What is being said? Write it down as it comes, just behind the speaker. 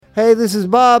Hey, this is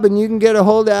Bob, and you can get a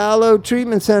hold of Aloe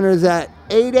Treatment Centers at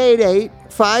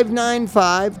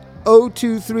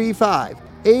 888-595-0235.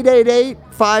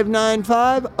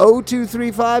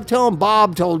 888-595-0235. Tell them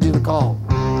Bob told you to call.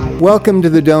 Welcome to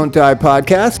the Don't Die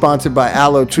podcast, sponsored by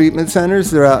Aloe Treatment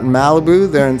Centers. They're out in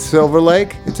Malibu. They're in Silver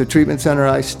Lake. It's a treatment center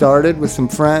I started with some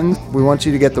friends. We want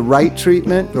you to get the right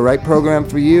treatment, the right program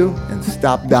for you, and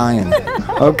stop dying.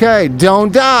 Okay,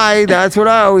 don't die. That's what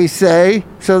I always say.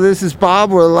 So this is Bob.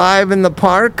 We're live in the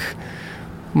park.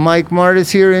 Mike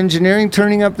Martis here, engineering,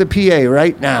 turning up the PA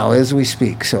right now as we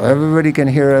speak, so everybody can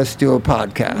hear us do a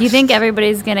podcast. You think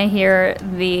everybody's going to hear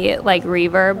the,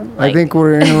 reverb? I think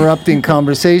we're interrupting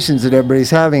conversations that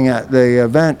everybody's having at the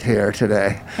event here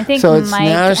today. I think so it's Mike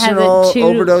National has it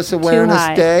Overdose Awareness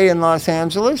high. Day in Los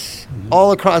Angeles,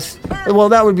 all across, well,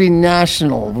 that would be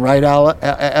national, right,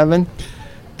 Evan?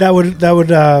 That would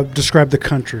describe the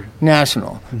country.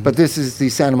 National, but this is the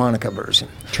Santa Monica version.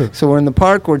 True. So we're in the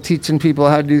park, we're teaching people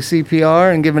how to do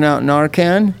CPR and giving out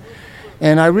Narcan.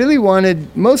 And I really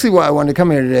mostly why I wanted to come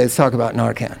here today is talk about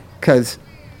Narcan. Because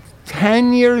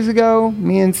 10 years ago,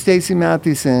 me and Stacy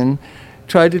Mathewson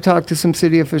tried to talk to some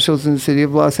city officials in the city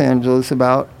of Los Angeles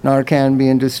about Narcan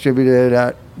being distributed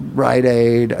at Rite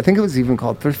Aid. I think it was even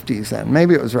called Thrifties then.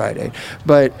 Maybe it was Rite Aid.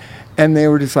 And they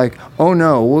were just like, oh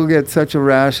no, we'll get such a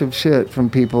rash of shit from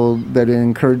people that it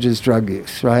encourages drug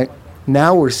use, right?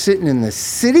 Now we're sitting in the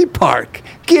city park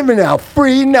giving out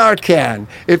free Narcan.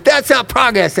 If that's not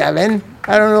progress, Evan,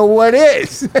 I don't know what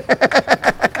is.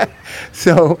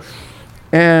 So,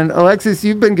 and Alexis,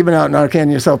 you've been giving out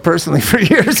Narcan yourself personally for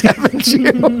years, haven't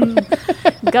you?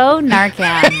 Go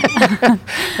Narcan.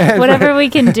 Whatever we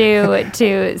can do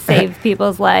to save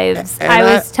people's lives. I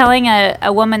was telling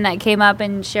a woman that came up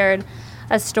and shared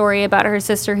a story about her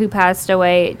sister who passed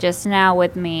away just now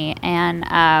with me. And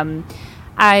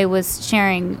I was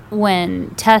sharing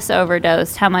when Tess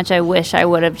overdosed how much I wish I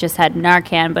would have just had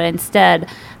Narcan. But instead,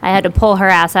 I had to pull her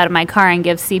ass out of my car and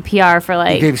give CPR for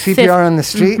You gave CPR on the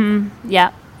street? Mm-hmm,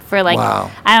 yeah. For wow.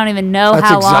 I don't even know That's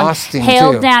how long. Exhausting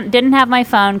hailed too. down, didn't have my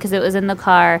phone because it was in the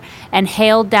car, and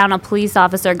hailed down a police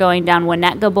officer going down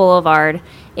Winnetka Boulevard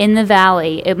in the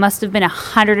valley. It must have been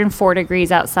 104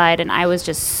 degrees outside, and I was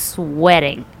just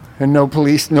sweating. And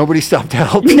nobody stopped to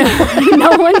help you?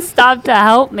 No one stopped to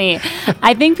help me.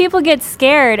 I think people get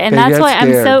scared, and that's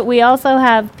why we also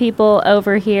have people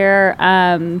over here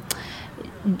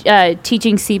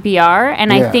teaching CPR,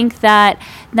 and I think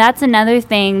that's another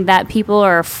thing that people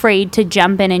are afraid to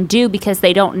jump in and do because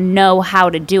they don't know how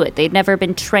to do it. They've never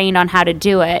been trained on how to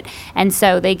do it, and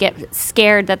so they get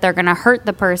scared that they're going to hurt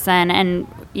the person, and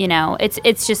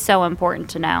it's just so important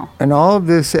to know. And all of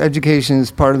this education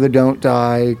is part of the Don't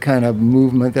Die kind of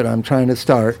movement that I'm trying to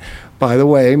start. By the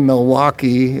way,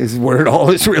 Milwaukee is where it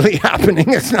all is really happening.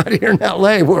 It's not here in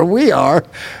LA where we are.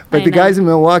 But the guys in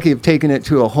Milwaukee have taken it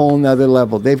to a whole nother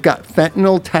level. They've got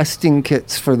fentanyl testing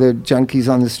kits for the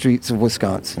junkies on the streets of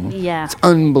Wisconsin. Yeah. It's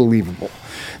unbelievable.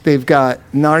 They've got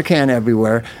Narcan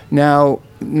everywhere. Now,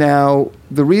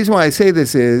 the reason why I say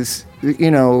this is,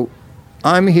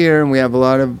 I'm here and we have a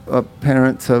lot of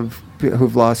parents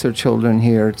who've lost their children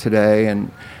here today.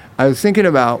 And I was thinking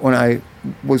about when I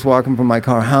was walking from my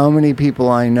car, how many people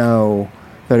I know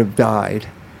that have died.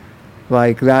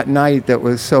 Like that night that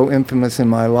was so infamous in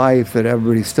my life that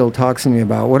everybody still talks to me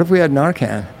about. What if we had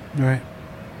Narcan? Right.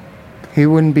 He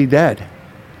wouldn't be dead.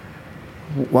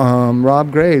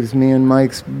 Rob Graves, me and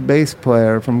Mike's bass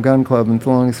player from Gun Club and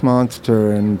Thelonious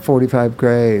Monster and 45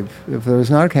 Grave. If there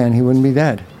was Narcan, he wouldn't be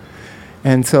dead.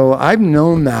 And so I've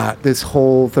known that this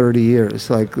whole 30 years,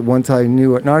 like once I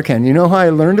knew what Narcan. You know how I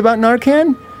learned about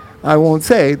Narcan? I won't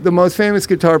say. The most famous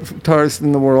guitarist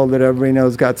in the world that everybody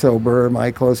knows got sober, my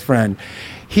close friend.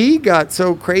 He got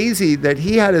so crazy that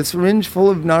he had a syringe full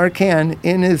of Narcan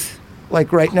in his,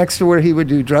 right next to where he would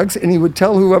do drugs, and he would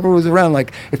tell whoever was around,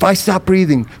 if I stop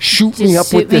breathing, shoot me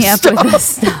up with this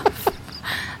stuff.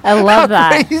 I love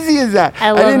that. How crazy is that?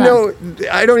 I didn't know.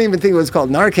 I don't even think it was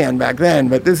called Narcan back then,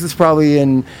 but this is probably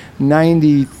in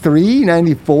 93,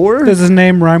 94. Does his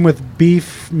name rhyme with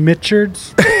Beef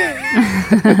Mitchards?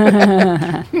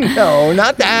 No,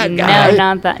 not that guy.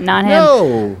 No, not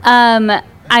him. No.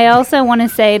 I also want to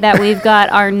say that we've got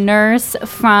our nurse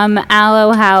from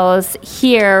Aloe House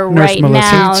here right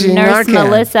now, Nurse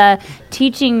Melissa,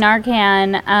 teaching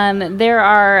Narcan. There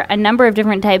are a number of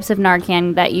different types of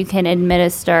Narcan that you can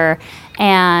administer,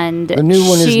 and the new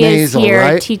one she is nasal, here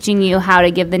right? teaching you how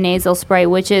to give the nasal spray,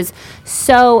 which is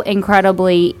so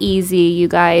incredibly easy, you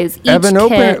guys. Evan,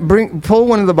 pull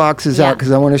one of the boxes out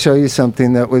because I want to show you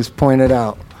something that was pointed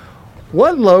out.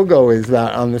 What logo is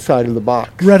that on the side of the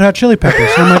box? Red Hot Chili Peppers.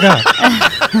 Oh my God.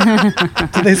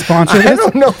 Do they sponsor I this?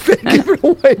 don't know if they give it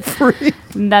away free.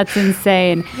 That's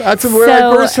insane. That's where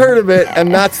I first heard of it,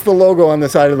 and that's the logo on the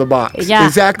side of the box. Yeah.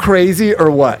 Is that crazy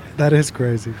or what? That is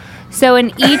crazy. So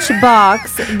in each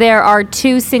box, there are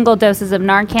 2 single doses of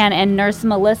Narcan, and Nurse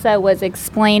Melissa was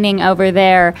explaining over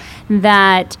there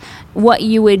that what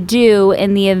you would do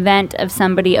in the event of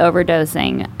somebody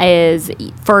overdosing is,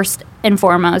 first and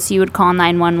foremost, you would call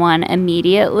 911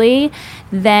 immediately.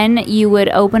 Then you would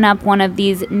open up one of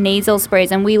these nasal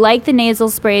sprays. And we like the nasal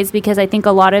sprays because I think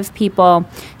a lot of people,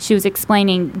 she was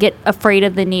explaining, get afraid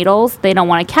of the needles. They don't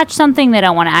want to catch something. They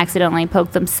don't want to accidentally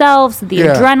poke themselves. The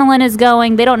adrenaline is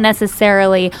going. They don't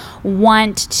necessarily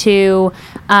want to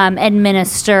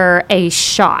administer a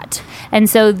shot. And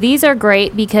so these are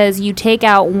great because you take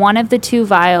out one of the 2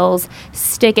 vials,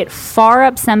 stick it far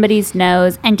up somebody's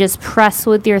nose, and just press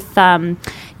with your thumb.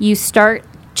 You start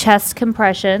chest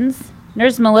compressions.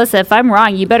 Nurse Melissa, if I'm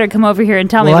wrong, you better come over here and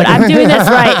tell me, but I'm doing this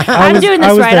right. I'm doing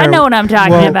this right. I know what I'm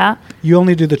talking about. You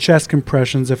only do the chest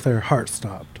compressions if their heart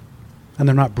stopped and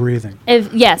they're not breathing.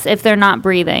 If they're not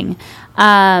breathing.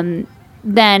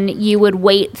 Then you would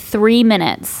wait 3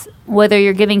 minutes, whether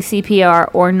you're giving CPR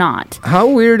or not. How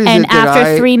weird is and it that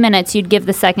after 3 minutes, you'd give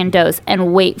the second dose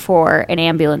and wait for an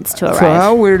ambulance to arrive. So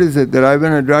how weird is it that I've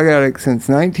been a drug addict since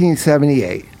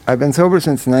 1978? I've been sober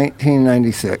since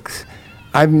 1996.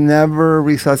 I've never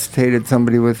resuscitated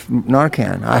somebody with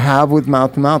Narcan. I have with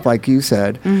mouth-to-mouth, like you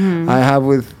said. Mm-hmm. I have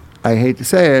with, I hate to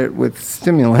say it, with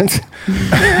stimulants.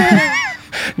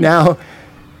 Now,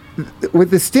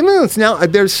 with the stimulants now,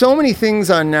 there's so many things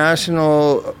on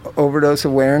National Overdose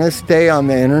Awareness Day on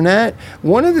the internet.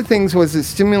 One of the things was that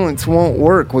stimulants won't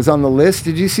work, was on the list.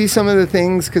 Did you see some of the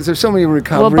things? Because there's so many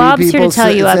recovery people. Well, Bob's here to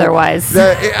tell you otherwise.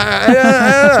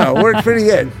 I don't know. Worked pretty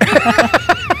good.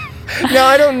 Now,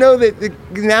 I don't know that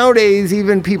nowadays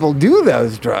even people do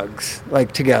those drugs,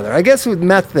 like, together. I guess with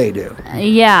meth they do.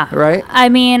 Yeah. Right? I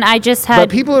mean, I just had... But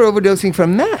people are overdosing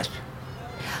from meth.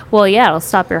 Well, yeah, it'll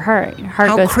stop your heart. Your heart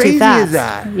goes too fast. How crazy is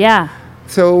that? Yeah.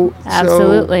 So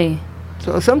absolutely.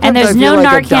 So sometimes and there's I feel no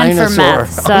like Narcan for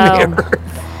meth. So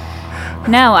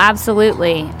no,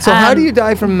 absolutely. So how do you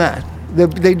die from meth?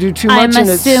 They do too much. I'm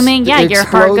assuming, your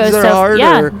heart goes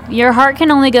your heart can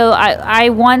only go. I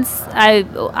once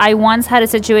had a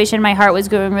situation. My heart was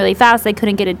going really fast. I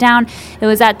couldn't get it down. It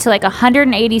was at to like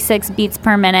 186 beats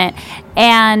per minute,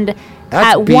 and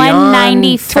that's at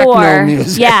 194,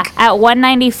 at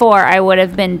 194, I would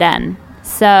have been done.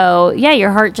 So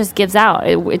your heart just gives out.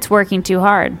 It's working too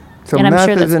hard. So and meth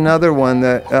is another one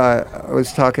that I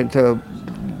was talking to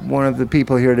one of the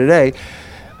people here today.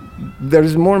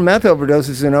 There's more meth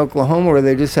overdoses in Oklahoma where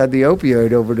they just had the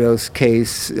opioid overdose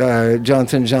case.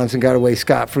 Johnson & Johnson got away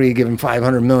scot-free, given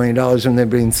 $500 million when they're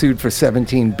being sued for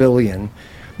 $17 billion,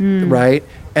 right?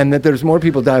 And that there's more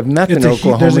people die of meth in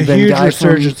Oklahoma there's a than huge die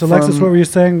resurgence. Alexis, what were you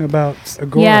saying about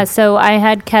Agora? Yeah, so I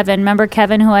had Kevin. Remember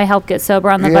Kevin, who I helped get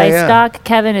sober on the Vice Doc?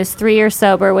 Kevin is 3 years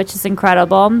sober, which is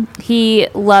incredible. He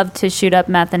loved to shoot up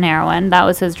meth and heroin. That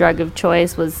was his drug of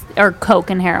choice, or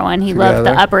coke and heroin. He loved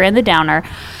the upper and the downer.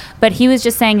 But he was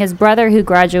just saying his brother, who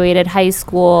graduated high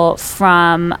school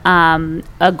from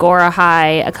Agora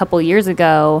High a couple years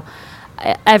ago,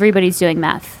 everybody's doing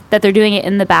meth. That they're doing it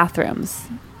in the bathrooms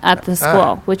at the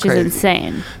school, which is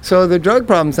insane. So the drug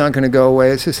problem's not going to go away.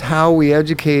 It's just how we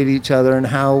educate each other and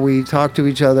how we talk to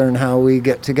each other and how we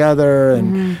get together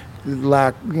and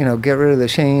get rid of the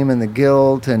shame and the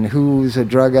guilt and who's a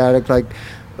drug addict. Like,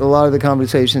 a lot of the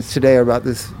conversations today are about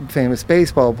this famous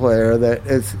baseball player that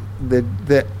is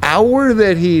the hour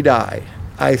that he died.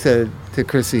 I said to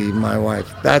Chrissy, my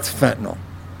wife, that's fentanyl.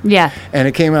 Yeah. And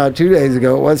it came out 2 days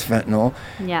ago. It was fentanyl.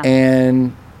 Yeah.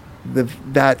 And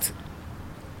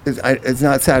it's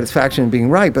not satisfaction in being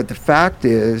right, but the fact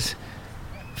is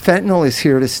fentanyl is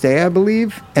here to stay, I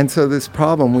believe. And so this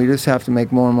problem, we just have to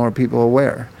make more and more people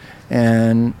aware.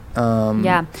 And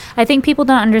I think people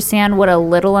don't understand what a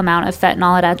little amount of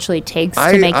fentanyl it actually takes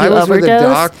to make you overdose. I was with a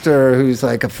doctor who's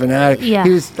like a fanatic. Yeah. He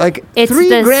was like, it's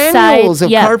 3 granules of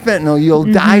carfentanil you'll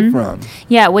die from.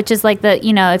 Yeah, which is like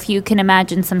if you can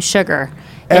imagine some sugar.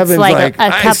 Evan's it's like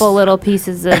a couple little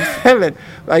pieces of... Evan,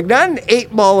 like not an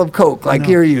 8-ball of coke like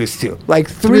you're used to. Like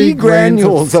 3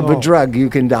 granules of a drug you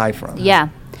can die from. Yeah.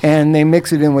 And they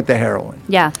mix it in with the heroin.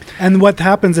 Yeah. And what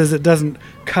happens is it doesn't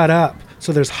cut up.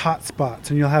 So there's hot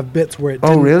spots, and you'll have bits where it.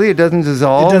 Oh, really? It doesn't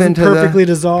dissolve. It doesn't perfectly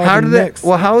dissolve. How did that?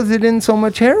 Well, how is it in so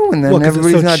much heroin then? Well, because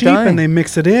it's so cheap, dying. And they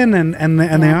mix it in, and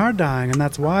they are dying, and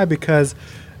that's why But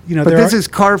this is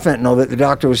carfentanil that the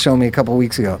doctor was showing me a couple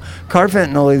weeks ago.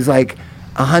 Carfentanil is like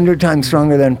 100 times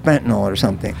stronger than fentanyl or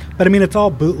something. But I mean, it's all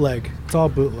bootleg. It's all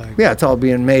bootleg. Yeah, it's all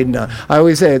being made in I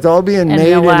always say it's all being In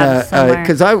made the in lab somewhere.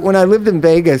 because when I lived in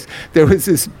Vegas, there was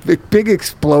this big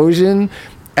explosion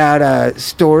at a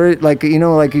store, like, you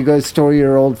know, like you go store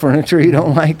your old furniture you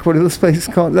don't like. What are those places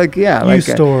called? Like, yeah, like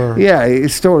U-Store. a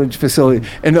storage facility.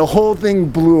 And the whole thing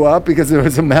blew up because there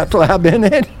was a meth lab in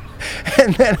it.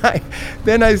 And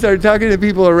then I started talking to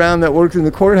people around that worked in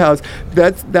the courthouse.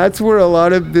 That's where a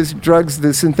lot of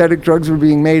the synthetic drugs were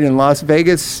being made in Las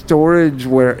Vegas storage,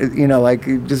 where, you know, like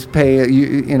you just pay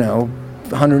you know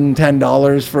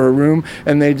 $110 for a room,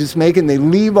 and they just make it and they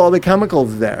leave all the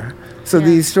chemicals there. So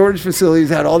these storage facilities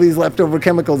had all these leftover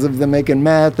chemicals of them making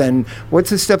meth, and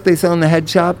what's the stuff they sell in the head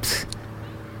shops?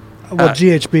 Well,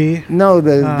 GHB. No,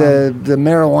 the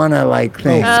marijuana like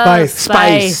thing.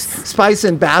 Spice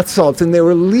and bath salts, and they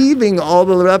were leaving all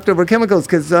the leftover chemicals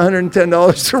because it's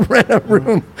 $110 to rent a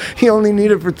room. You only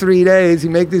need it for 3 days. You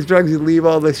make these drugs, you leave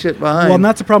all this shit behind. Well, and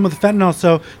that's the problem with fentanyl.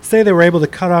 So, say they were able to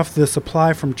cut off the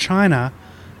supply from China.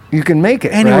 You can make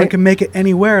it. Anyone right? can make it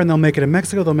anywhere, and they'll make it in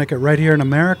Mexico. They'll make it right here in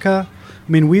America.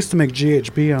 I mean, we used to make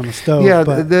GHB on the stove. Yeah,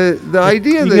 but the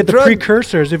idea you that get the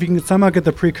precursors. If you can somehow get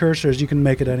the precursors, you can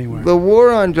make it anywhere. The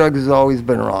war on drugs has always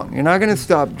been wrong. You're not going to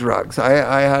stop drugs.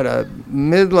 I had a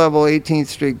mid-level 18th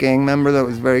Street gang member that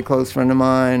was a very close friend of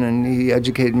mine, and he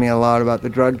educated me a lot about the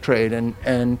drug trade.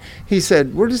 And he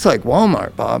said, "We're just like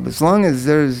Walmart, Bob. As long as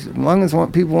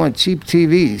people want cheap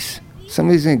TVs,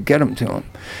 somebody's going to get them to them."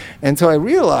 And so I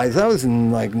realized, that was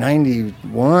in like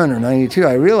 91 or 92,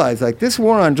 I realized like this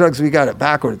war on drugs, we got it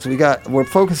backwards. We're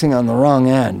focusing on the wrong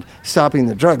end, stopping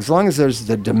the drugs. As long as there's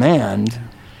the demand,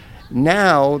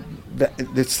 now,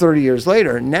 it's 30 years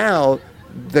later, now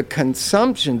the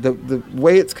consumption, the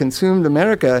way it's consumed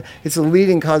America, it's the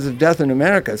leading cause of death in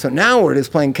America. So now we're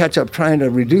just playing catch up trying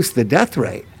to reduce the death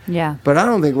rate. Yeah. But I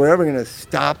don't think we're ever going to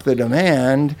stop the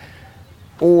demand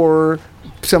or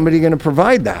somebody going to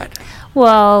provide that.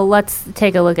 Well, let's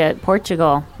take a look at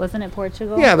Portugal. Wasn't it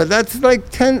Portugal? Yeah, but that's like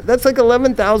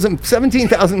 11,000,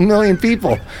 17,000 million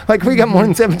people. Like we got more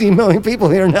than 17 million people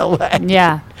here in LA.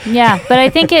 Yeah. But I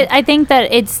think that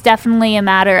it's definitely a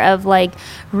matter of like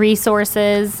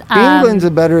resources. England's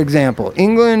a better example.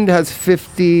 England has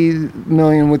 50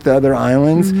 million with the other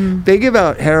islands. Mm-hmm. They give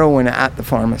out heroin at the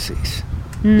pharmacies.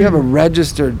 You have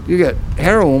you get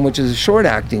heroin, which is a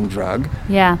short-acting drug.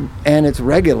 Yeah. And it's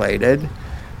regulated.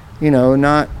 You know,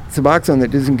 not Suboxone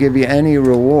that doesn't give you any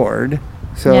reward.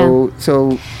 So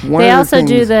they also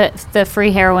do the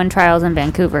free heroin trials in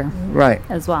Vancouver, right,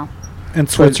 as well, and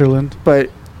Switzerland. But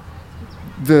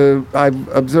I've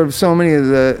observed so many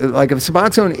of if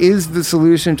Suboxone is the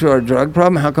solution to our drug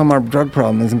problem, how come our drug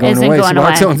problem isn't going away?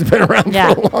 Suboxone's been around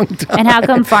for a long time. And how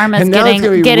come pharma's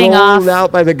getting rolled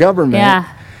out by the government?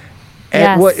 Yeah.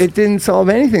 And it didn't solve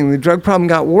anything. The drug problem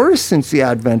got worse since the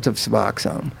advent of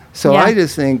Suboxone. So I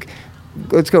just think,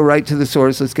 let's go right to the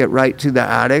source. Let's get right to the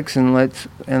addicts, and let's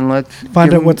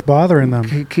find out what's bothering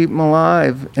them. Keep them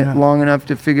alive long enough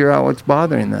to figure out what's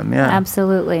bothering them. Yeah,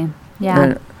 absolutely.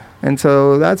 Yeah. And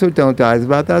so that's what Don't Die is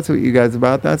about. That's what you guys are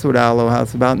about. That's what Aloe House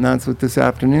is about, and that's what this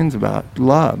afternoon's about: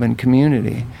 love and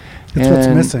community. That's what's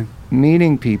missing.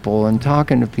 Meeting people and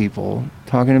talking to people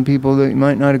that you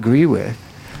might not agree with.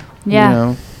 Yeah. You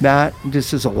know, that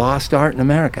just is a lost art in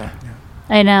America.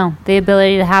 I know. The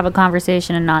ability to have a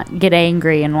conversation and not get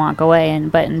angry and walk away,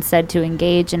 but instead to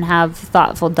engage and have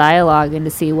thoughtful dialogue and to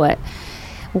see what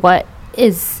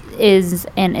is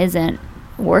and isn't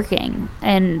working.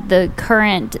 And the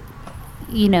current,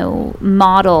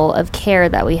 model of care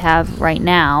that we have right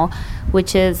now,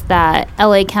 which is that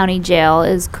LA County Jail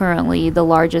is currently the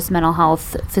largest mental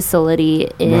health facility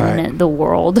in the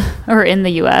world, or in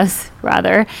the U.S.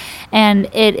 rather, and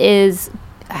it is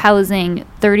housing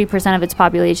 30% of its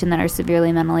population that are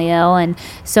severely mentally ill. And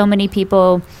so many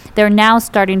people, they're now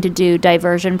starting to do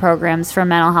diversion programs for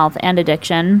mental health and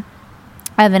addiction.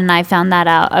 Evan and I found that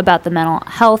out about the mental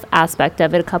health aspect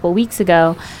of it a couple weeks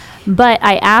ago. But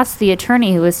I asked the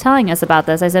attorney who was telling us about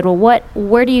this, I said, well,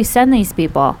 where do you send these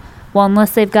people? Well,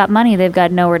 unless they've got money, they've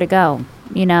got nowhere to go.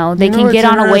 They can get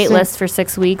on a wait list for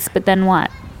 6 weeks, but then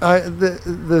what?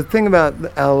 The thing about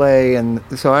LA, and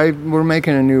so we're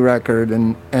making a new record,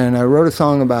 and I wrote a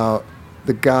song about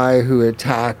the guy who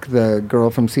attacked the girl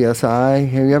from CSI.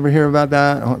 Have you ever hear about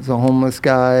that? It's a homeless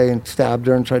guy and stabbed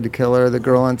her and tried to kill her. The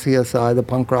girl on CSI, the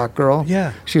punk rock girl.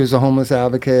 Yeah. She was a homeless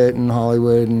advocate in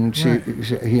Hollywood, and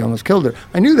he almost killed her.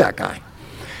 I knew that guy.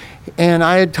 And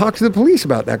I had talked to the police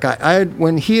about that guy.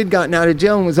 When he had gotten out of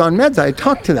jail and was on meds, I had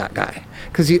talked to that guy.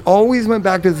 because he always went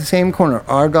back to the same corner,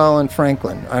 Argyle and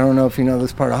Franklin. I don't know if you know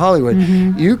this part of Hollywood.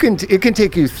 It can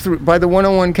take you through by the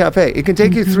 101 Cafe. It can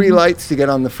take you 3 lights to get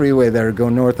on the freeway there to go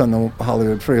north on the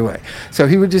Hollywood freeway. So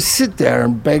he would just sit there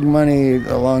and beg money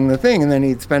along the thing, and then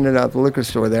he'd spend it at the liquor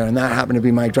store there, and that happened to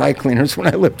be my dry cleaners when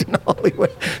I lived in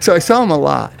Hollywood. So I saw him a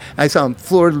lot. I saw him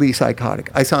floridly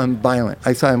psychotic. I saw him violent.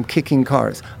 I saw him kicking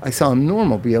cars. I saw him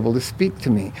normal, be able to speak to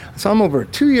me. I saw him over a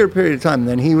 2-year period of time.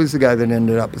 Then he was the guy that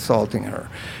ended up assaulting her.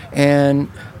 And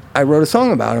I wrote a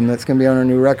song about him that's going to be on our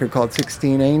new record called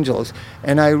 16 Angels.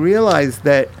 And I realized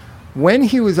that when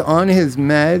he was on his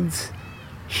meds,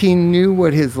 he knew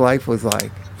what his life was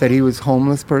like. That he was a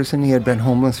homeless person. He had been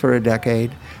homeless for a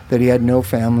decade. That he had no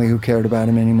family who cared about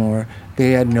him anymore. That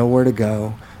he had nowhere to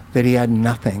go. That he had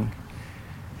nothing.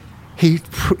 He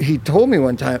told me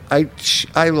one time,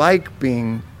 I like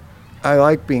being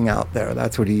out there.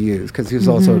 That's what he used, because he was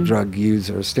also a drug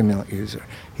user, a stimulant user.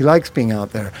 He likes being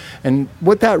out there. And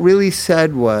what that really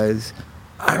said was,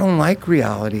 I don't like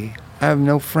reality. I have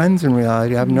no friends in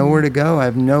reality. I have nowhere to go.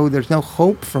 There's no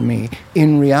hope for me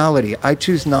in reality. I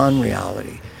choose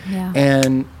non-reality. Yeah.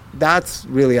 And that's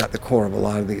really at the core of a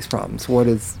lot of these problems. What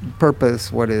is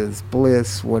purpose? What is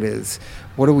bliss? What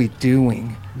are we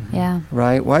doing? Yeah.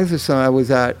 Right? Why is there so? I was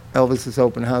at Elvis's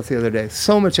open house the other day.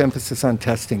 So much emphasis on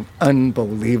testing.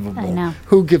 Unbelievable. I know.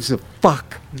 Who gives a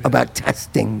fuck about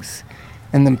testings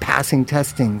and then passing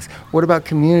testings? What about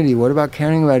community? What about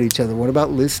caring about each other? What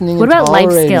about listening? What and about life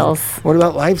tolerating? skills? What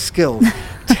about life skills?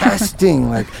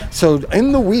 Testing. So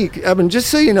in the week, Evan, just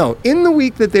so you know, in the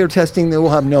week that they're testing, they will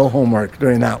have no homework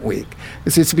during that week.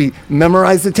 It's just to be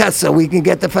memorize the test so we can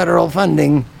get the federal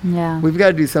funding. Yeah. We've got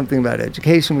to do something about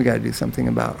education. We've got to do something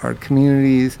about our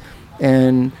communities.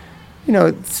 And,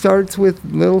 it starts with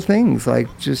little things like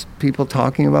just people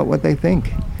talking about what they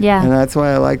think. Yeah. And that's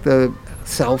why I like the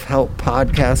self-help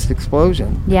podcast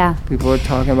explosion. Yeah. People are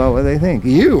talking about what they think.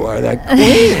 You are that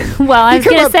queen. Well, I was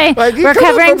going to say,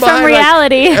 recovering from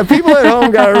reality. And people at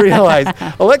home got to realize,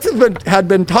 Alexis had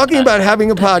been talking about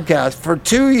having a podcast for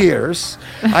 2 years.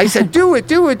 I said, do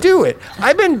it.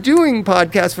 I've been doing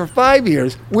podcasts for 5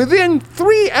 years. Within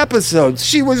 3 episodes,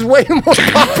 she was way more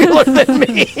popular than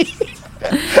me.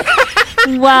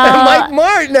 Well, and Mike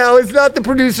Mart now is not the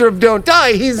producer of Don't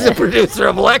Die. He's the producer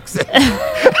of Lexus.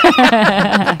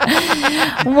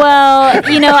 Well,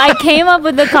 I came up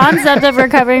with the concept of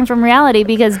recovering from reality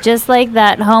because just like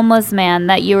that homeless man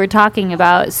that you were talking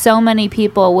about, so many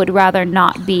people would rather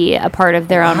not be a part of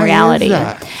their own reality.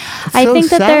 I think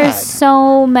that there's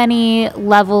so many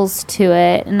levels to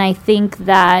it, and I think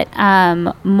that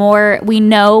we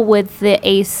know with the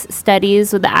ACE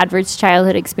studies, with the Average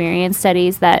Childhood Experience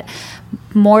studies, that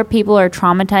more people are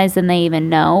traumatized than they even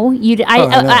know.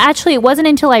 Actually, it wasn't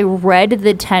until I read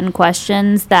the 10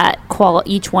 questions that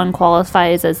each one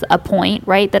qualifies as a point,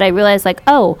 right, that I realized,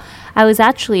 I was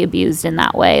actually abused in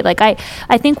that way.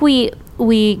 I think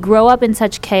we grow up in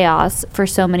such chaos for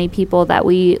so many people that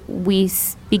we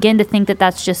begin to think that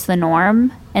that's just the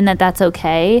norm and that that's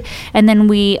okay. And then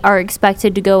we are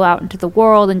expected to go out into the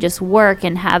world and just work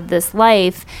and have this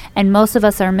life. And most of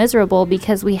us are miserable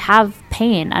because we have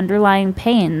underlying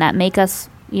pain that makes us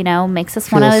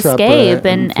want to escape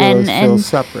and feel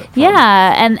separate.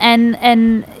 Yeah.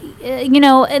 And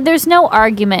there's no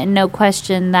argument and no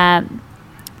question that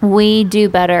we do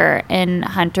better in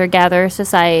hunter-gatherer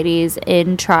societies,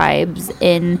 in tribes,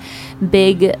 in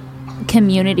big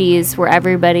communities where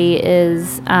everybody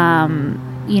is,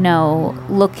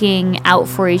 looking out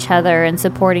for each other and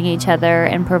supporting each other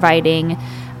and providing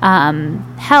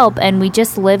help. And we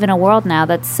just live in a world now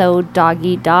that's so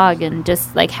dog-eat-dog and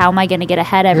just how am I going to get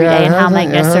ahead every day and how am I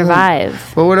going to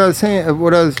survive? But what I was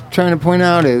trying to point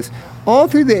out is, all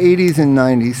through the 80s and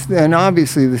 90s, and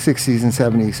obviously the 60s and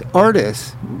 70s,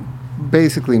 artists,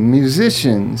 basically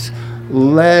musicians,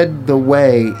 led the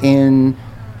way in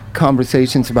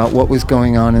conversations about what was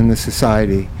going on in the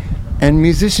society. And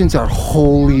musicians are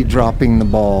wholly dropping the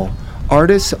ball.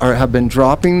 Artists have been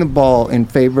dropping the ball in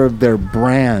favor of their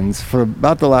brands for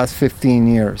about the last 15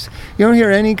 years. You don't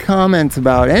hear any comments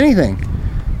about anything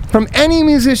from any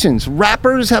musicians.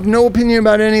 Rappers have no opinion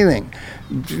about anything.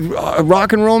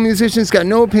 Rock and roll musicians got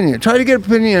no opinion. Try to get an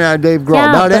opinion out of Dave Grohl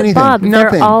about anything. Bob,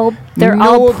 nothing. They're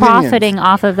all profiting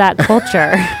off of that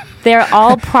culture. They're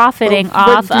all profiting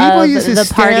off of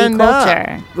the party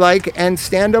culture. And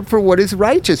stand up for what is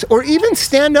righteous, or even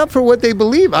stand up for what they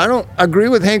believe. I don't agree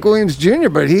with Hank Williams Jr.,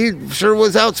 but he sure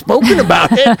was outspoken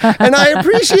about it, and I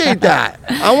appreciate that.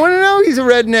 I want to know he's a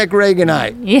redneck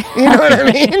Reaganite. Yeah. You know what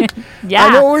I mean? Yeah.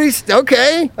 I know where he's...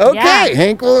 Okay. Yeah.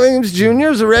 Hank Williams Jr.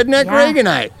 is a redneck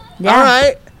Reaganite. Yeah. All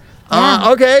right.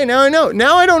 Okay, now I know.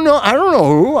 Now I don't know. I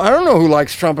don't know who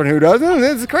likes Trump and who doesn't.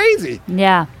 It's crazy.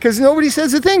 Yeah. Because nobody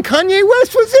says a thing. Kanye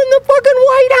West was in the fucking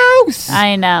White House.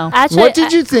 I know. Actually, What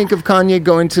did you think of Kanye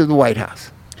going to the White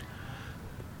House?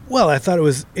 Well, I thought it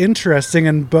was interesting,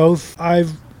 and both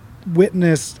I've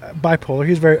witnessed bipolar.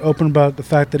 He's very open about the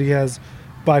fact that he has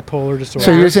bipolar disorder.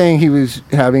 So you're saying he was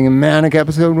having a manic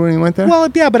episode when he went there? Well,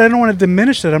 yeah, but I don't want to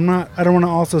diminish it. I don't want to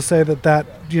also say that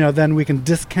then we can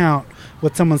discount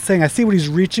what someone's saying. I see what he's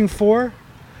reaching for,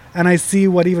 and I see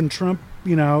what even Trump,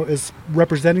 is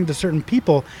representing to certain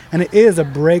people, and it is a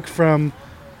break from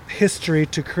history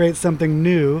to create something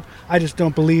new. I just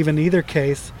don't believe in either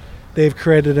case they've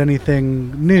created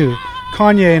anything new.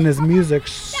 Kanye and his music,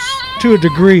 to a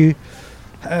degree,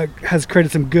 has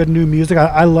created some good new music.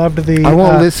 I loved the I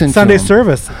won't listen to Sunday him.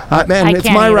 service. Man, I it's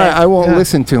can't my either. right. I won't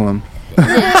listen to him. to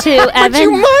Evan. But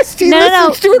you must. He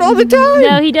listens to it all the time.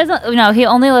 No, he doesn't. No, he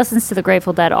only listens to the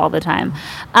Grateful Dead all the time.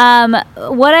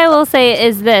 What I will say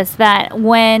is this: that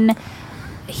when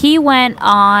he went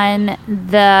on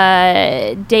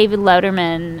the David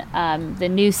Letterman, the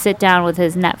new sit down with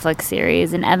his Netflix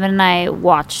series, and Evan and I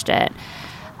watched it.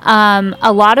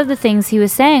 A lot of the things he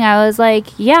was saying, I was like,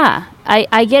 yeah,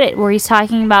 I get it, where he's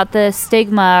talking about the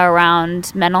stigma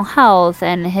around mental health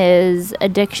and his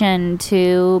addiction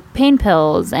to pain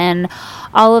pills and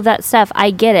all of that stuff.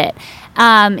 I get it.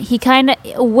 He kind of,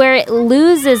 where it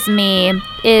loses me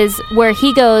is where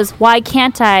he goes, why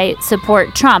can't I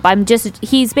support Trump?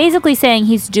 He's basically saying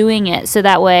he's doing it so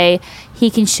that way he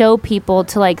can show people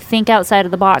to like think outside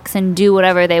of the box and do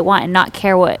whatever they want and not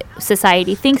care what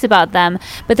society thinks about them.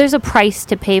 But there's a price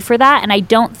to pay for that, and I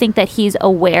don't think that he's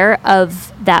aware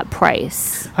of that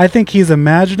price. I think he's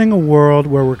imagining a world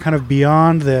where we're kind of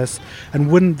beyond this,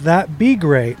 and wouldn't that be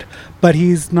great? But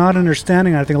he's not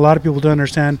understanding. I think a lot of people don't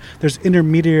understand there's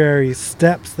intermediary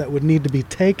steps that would need to be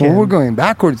taken. Well, we're going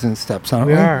backwards in steps, aren't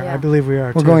we? We are. Yeah. I believe we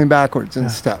are, We're too. going backwards in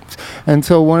steps. And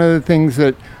so one of the things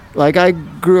that, like, I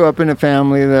grew up in a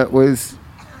family that was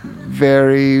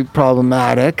very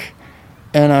problematic,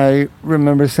 and I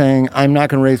remember saying, I'm not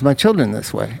going to raise my children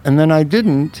this way. And then I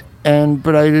didn't,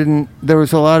 there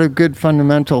was a lot of good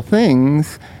fundamental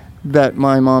things that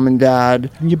my mom and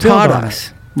dad And you build taught on us,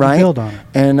 it. right? You build on it.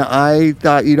 And I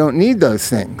thought you don't need those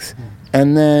things.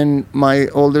 And then my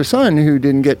older son, who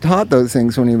didn't get taught those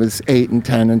things when he was 8 and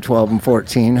 10 and 12 and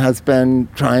 14, has been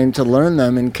trying to learn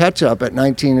them and catch up at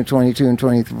 19 and 22 and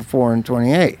 24 and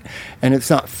 28. And it's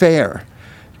not fair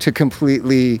to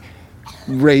completely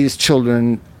raise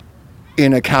children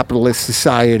in a capitalist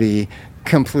society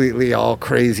completely all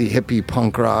crazy hippie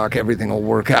punk rock, everything will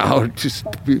work out, just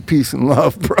peace and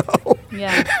love, bro.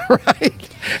 Yeah. Right?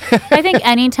 I think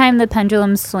anytime the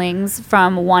pendulum swings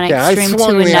from one Yeah, I extreme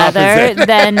swung to the another,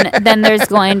 opposite. then there's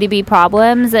going to be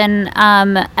problems. And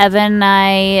Evan and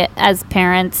I, as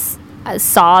parents,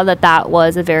 saw that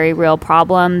was a very real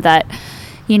problem. That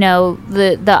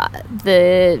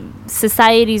the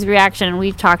society's reaction, and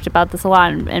we've talked about this a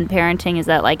lot in parenting, is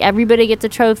that like everybody gets a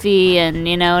trophy, and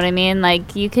you know what I mean.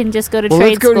 Like you can just go to trade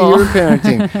let's go school. to your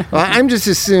parenting. Well, I'm just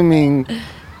assuming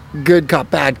good cop,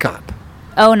 bad cop.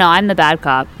 Oh no, I'm the bad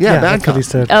cop. Yeah, bad that's cop. what he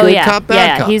said. Oh Good yeah, cop,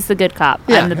 bad cop. he's the good cop.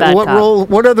 Yeah. I'm the bad cop.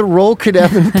 What other role could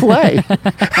Evan play?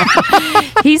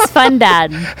 He's fun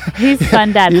dad. He's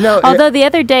fun dad. Although the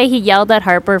other day he yelled at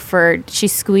Harper she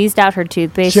squeezed out her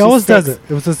toothpaste. She always does it.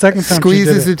 It was the second time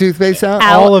Squeezes she the did it. toothpaste out?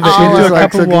 All of it all into of a it.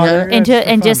 cup of Looking water. at it? and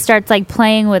Yeah, just starts like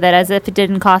playing with it as if it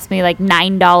didn't cost me like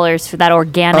 $9 for that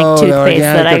organic Oh, the toothpaste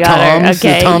that I organic, got the her. Tom's,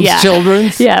 Okay, the Tom's yeah,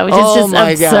 Children's? yeah, which is Oh just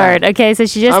my God. absurd. Okay, so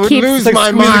she I just would keeps. lose It's my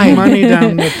like mind. squeezing money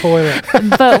down the toilet.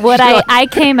 But what I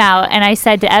came out and I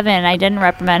said to Evan, I didn't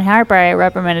reprimand Harper, I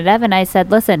reprimanded Evan. I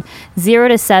said, listen, 0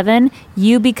 to 7,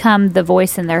 you become the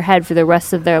voice in their head for the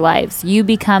rest of their lives. You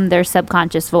become their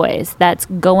subconscious voice that's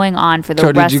going on for the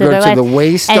So rest did you of their go life. to the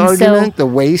waste And so argument? The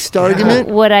waste argument?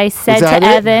 what I said Is that to it?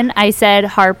 Evan, I said,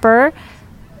 Harper,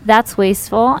 that's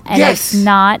wasteful, and Yes. it's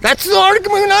not. That's the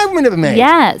argument I would have made.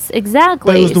 Yes,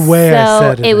 exactly. But it was the way I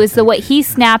said it, It I was the think. way he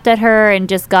snapped at her and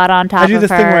just got on top I do of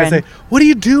this her. thing where I and- say, "What are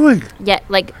you doing?" yeah,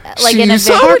 like See, in you a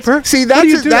saw very, it? Harper, See, what are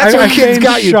you that's doing? that's I what kids changed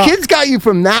got you. shop. Kids got you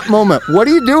from that moment. What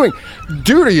are you doing?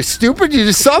 Dude, are you stupid? You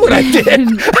just saw what I did.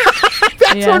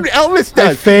 That's Yeah. what Elvis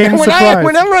does. feigned And surprise.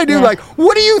 whenever I do, Yeah. like,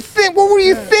 what do you think? What were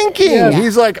you thinking? Yeah.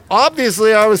 He's like,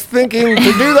 obviously, I was thinking to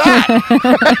do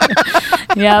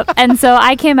that. Yep. And so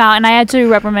I came out and I actually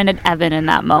reprimanded Evan in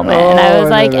that moment, and I was Oh,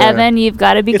 like, no. Evan, you've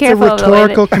got to be It's careful. a of the way that-"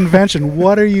 rhetorical convention.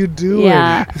 What are you doing?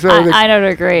 Yeah, So I don't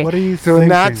agree. What are you So thinking?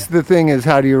 that's the thing, is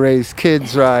how do you raise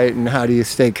kids right, and how do you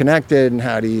stay connected, and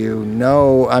how do you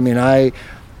know? I mean,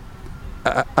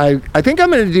 I think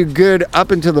I'm going to do good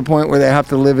up until the point where they have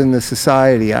to live in the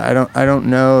society. I don't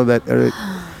know that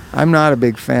I'm not a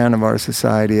big fan of our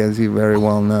society, as you very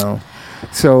well know.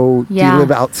 So do you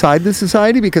live outside the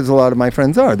society? Because a lot of my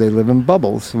friends are. They live in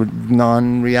bubbles,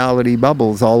 non-reality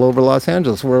bubbles all over Los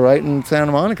Angeles. We're right in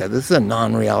Santa Monica. This is a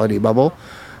non-reality bubble.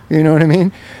 You know what I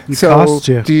mean? Cost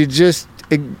you. Do you just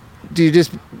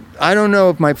I don't know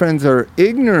if my friends are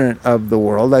ignorant of the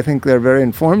world. I think they're very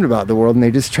informed about the world, and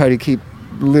they just try to keep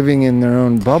living in their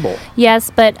own bubble.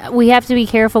 Yes, but we have to be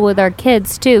careful with our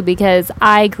kids too, because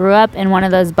I grew up in one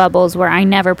of those bubbles where I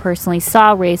never personally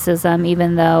saw racism,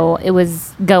 even though it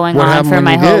was going on for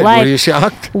my whole life. Were you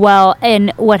shocked? Well, and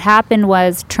what happened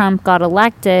was Trump got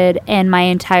elected and my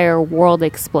entire world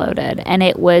exploded, and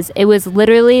it was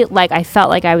literally like I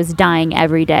felt like I was dying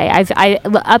every day. I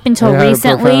up until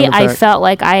recently I felt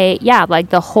like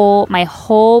my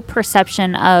whole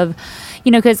perception of,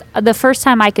 because the first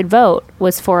time I could vote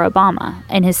was for Obama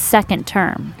in his second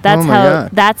term.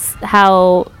 That's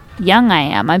how young I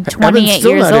am. I'm 28 Evan's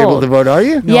still years not old. able to vote, are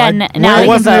you? No, yeah, now I he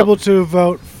wasn't can vote. able to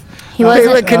vote. He wasn't.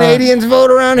 They let Canadians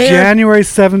vote around here? January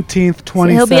 17th,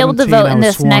 2017. He'll be able to vote in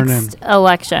this next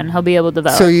election. He'll be able to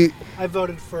vote. So I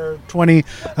voted for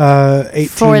 2018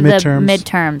 for midterms.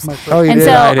 the midterms. Oh, you and did?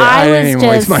 so I didn't even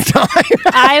waste my time.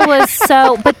 I was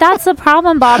but that's the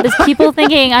problem, Bob, is people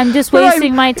thinking I'm just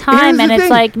wasting my time, and it's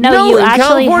like, no, you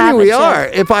actually have in California we a are.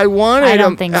 If I wanted, I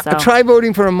don't think so. Try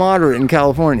voting for a moderate in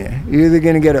California. You're either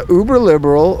going to get a uber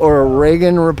liberal or a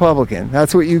Reagan Republican.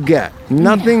 That's what you get.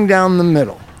 Nothing down the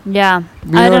middle. Yeah,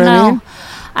 You know I don't what I know. mean?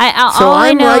 So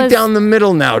I'm right down the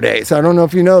middle nowadays. I don't know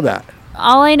if you know that.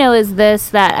 All I know is this: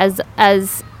 that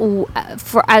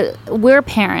we're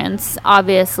parents,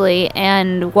 obviously,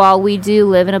 and while we do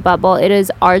live in a bubble, it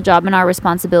is our job and our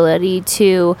responsibility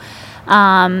to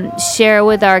share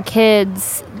with our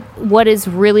kids what is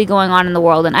really going on in the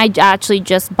world. And I actually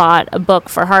just bought a book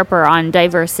for Harper on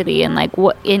diversity and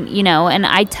and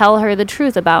I tell her the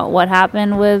truth about what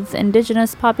happened with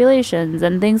indigenous populations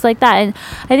and things like that. And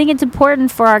I think it's important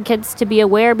for our kids to be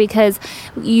aware, because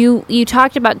you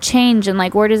talked about change and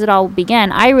where does it all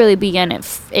begin? I really begin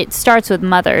it starts with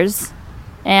mothers.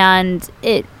 And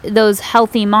those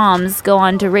healthy moms go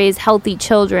on to raise healthy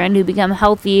children who become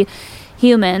healthy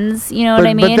humans, you know what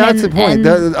I mean? But that's the point.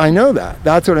 I know that.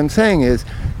 That's what I'm saying is,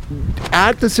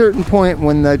 at the certain point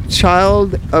when the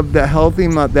child of the healthy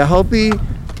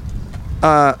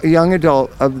young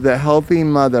adult of the healthy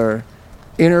mother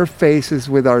interfaces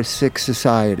with our sick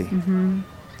society,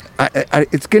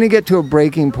 it's going to get to a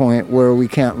breaking point where we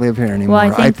can't live here anymore.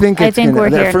 Well, I think we're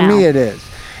here for now. me it is.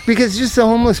 Because just the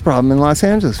homeless problem in Los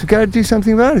Angeles, we got to do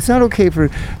something about it. It's not okay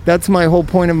that's my whole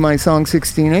point of my song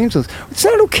 16 Angels. It's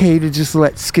not okay to just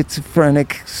let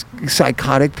schizophrenic,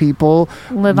 psychotic people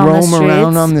roam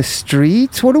around on the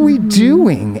streets. What are we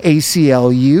doing,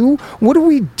 ACLU? What are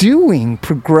we doing,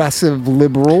 progressive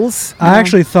liberals? I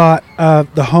actually thought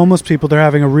the homeless people, they're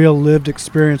having a real lived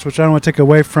experience, which I don't want to take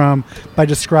away from, by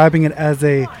describing it as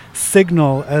a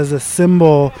signal, as a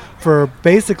symbol for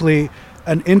basically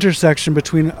an intersection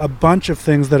between a bunch of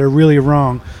things that are really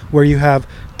wrong, where you have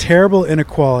terrible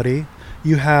inequality,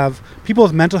 you have people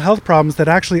with mental health problems that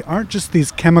actually aren't just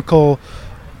these chemical,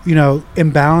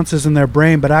 imbalances in their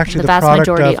brain, but actually the product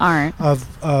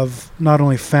of not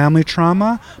only family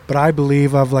trauma, but I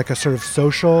believe of a sort of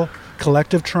social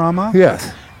collective trauma.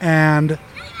 Yes. And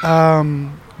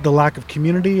the lack of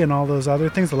community and all those other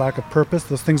things, the lack of purpose,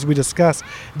 those things we discuss,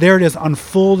 there it is on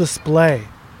full display.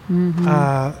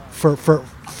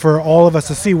 For all of us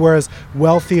to see, whereas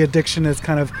wealthy addiction is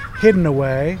kind of hidden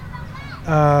away.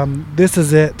 This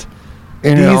is it.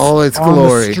 In all its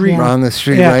glory, on the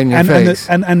street, right in your face.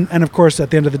 And of course,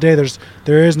 at the end of the day,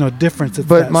 there is no difference. It's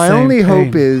but my only pain.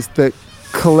 hope is that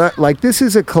this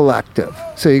is a collective.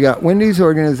 So you got Wendy's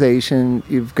organization,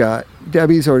 you've got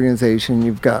Debbie's organization,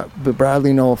 you've got the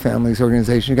Bradley Knoll family's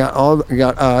organization, you got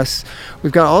us.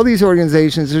 We've got all these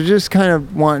organizations that are just kind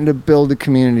of wanting to build a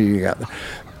community together.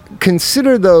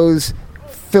 Consider those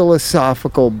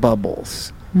philosophical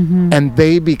bubbles, and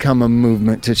they become a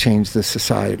movement to change the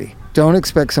society. Don't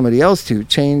expect somebody else to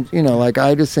change.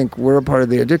 I just think we're a part of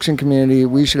the addiction community.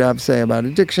 We should have say about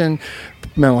addiction.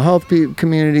 Mental health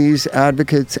communities,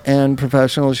 advocates, and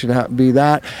professionals should be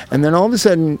that. And then all of a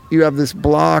sudden, you have this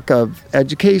block of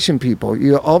education people.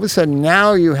 All of a sudden,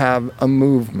 now you have a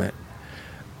movement.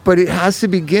 But it has to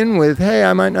begin with, hey,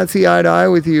 I might not see eye to eye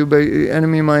with you, but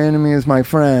my enemy is my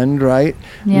friend, right?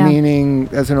 Yeah. Meaning,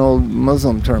 as an old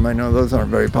Muslim term, I know those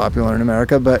aren't very popular in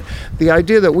America, but the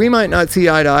idea that we might not see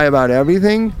eye to eye about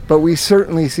everything, but we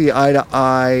certainly see eye to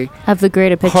eye, of the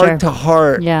greater picture, heart to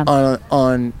heart,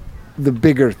 on the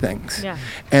bigger things. Yeah.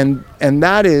 And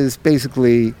that is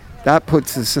basically, that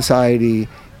puts the society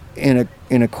in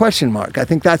a question mark. I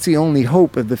think that's the only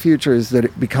hope of the future, is that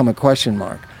it become a question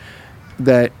mark.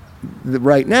 That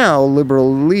right now,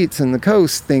 liberal elites in the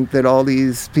coast think that all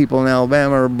these people in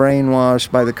Alabama are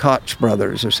brainwashed by the Koch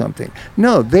brothers or something.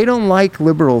 No, they don't like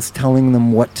liberals telling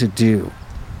them what to do.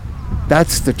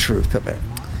 That's the truth of it.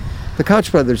 The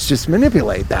Koch brothers just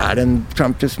manipulate that, and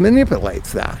Trump just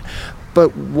manipulates that. But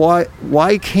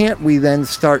why can't we then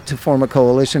start to form a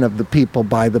coalition of the people,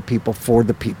 by the people, for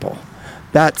the people?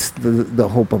 That's the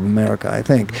hope of America, I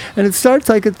think. And it starts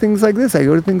like at things like this. I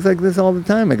go to things like this all the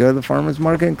time. I go to the farmers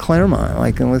market in Claremont.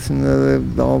 I can listen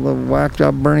to all the whack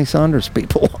job Bernie Sanders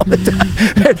people all the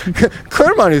time.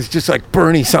 Claremont is just like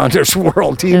Bernie Sanders'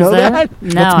 world. Do you know that?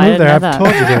 No, Let's I move didn't there. know I've that.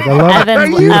 told you that. I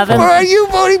love it. Are you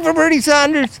voting for Bernie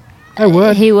Sanders? I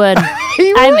would. He would.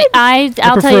 He I would? mean,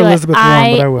 I'll prefer tell you Elizabeth what.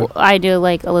 Warren, but I would. I do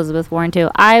like Elizabeth Warren too.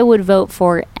 I would vote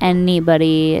for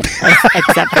anybody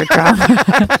except for Trump.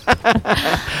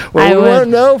 Well, I we would. won't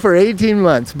know for 18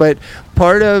 months. But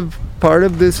part of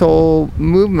this whole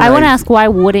movement, I want to ask, why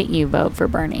wouldn't you vote for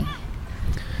Bernie?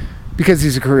 because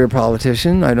he's a career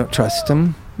politician. I don't trust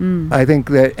him. I think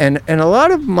that, and a lot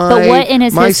of my, But what in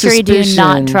his my history do you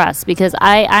not suspicion- trust? Because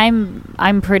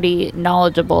I'm pretty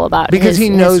knowledgeable about Because his he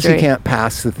knows history. he can't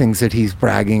pass the things that he's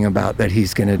bragging about that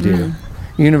he's going to do.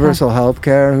 Universal health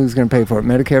care, who's going to pay for it?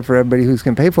 Medicare for everybody, who's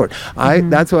going to pay for it?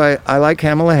 That's why I like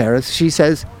Kamala Harris. She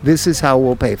says, this is how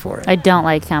we'll pay for it. I don't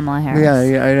like Kamala Harris.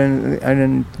 Yeah, I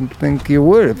didn't think you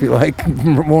would if you like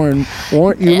Warren. You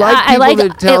like I people like.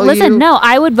 that tell Listen, you, no,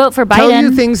 I would vote for tell you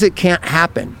Biden. things that can't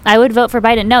happen. I would vote for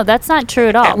Biden. No, that's not true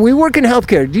at all. We work in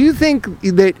healthcare. Do you think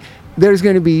that there's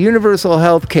going to be universal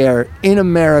health care in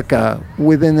America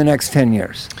within the next 10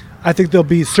 years? I think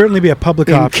there'll certainly be a public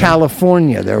In option.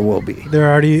 California, there will be. There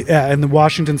already, and the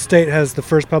Washington State has the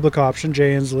first public option,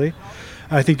 Jay Inslee.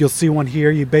 I think you'll see one here.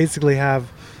 You basically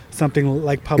have something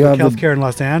like public health care in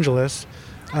Los Angeles.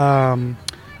 And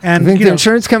I think the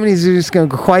insurance companies are just going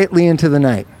to go quietly into the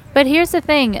night. But here's the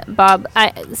thing, Bob.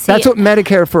 That's what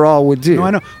Medicare for All would do. No, I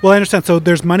know. Well, I understand. So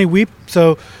there's money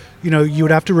you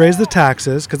would have to raise the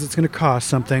taxes because it's going to cost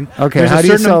something. Okay, There's a how do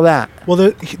you certain sell that?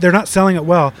 Well, they're not selling it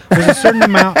well. There's a certain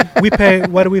amount. We pay,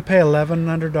 what do we pay,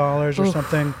 $1,100 or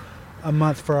something a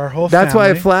month for our whole That's family.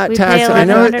 why a flat We tax, pay I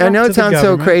know $1,100 it to the sounds so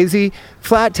government. crazy.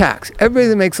 Flat tax. Everybody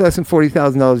that makes less than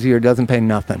 $40,000 a year doesn't pay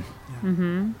nothing.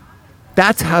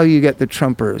 That's how you get the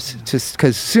Trumpers. Just because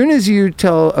as soon as you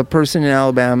tell a person in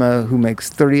Alabama who makes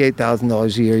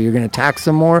 $38,000 a year, you're going to tax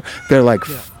them more, they're like,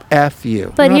 F you.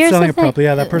 But They're not here's selling the it thing. properly.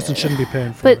 Yeah, that person shouldn't be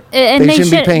paying for But it. and They they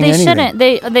shouldn't be should paying they anything.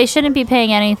 shouldn't they shouldn't be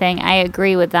paying anything. I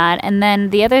agree with that. And then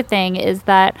the other thing is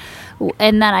that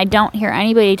I don't hear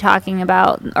anybody talking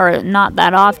about, or not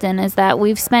that often, is that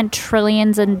we've spent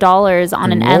trillions of dollars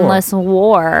on In an war. endless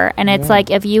war. And it's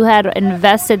like, if you had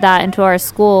invested that into our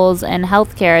schools and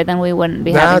healthcare, then we wouldn't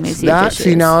be having these huge issues.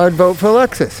 See, now I'd vote for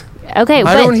Alexis. Okay,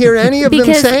 I don't hear any of them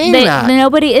because saying that.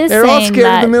 Nobody is They're all saying scared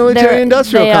of that. the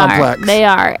military-industrial complex. They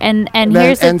are, and Then-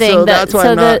 here's the and thing. so that's why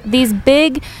I'm not- These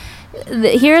big.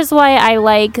 Here's why I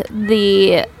like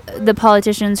the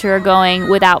politicians who are going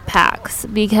without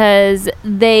PACs, because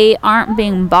they aren't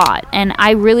being bought. And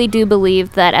I really do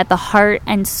believe that at the heart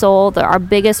and soul, our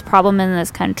biggest problem in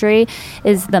this country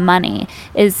is the money.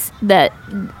 Is that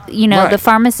Right. the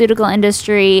pharmaceutical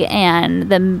industry and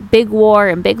the big war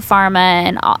and big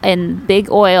pharma and big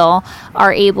oil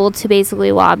are able to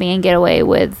basically lobby and get away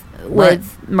with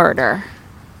murder.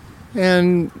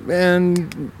 And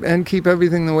keep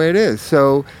everything the way it is.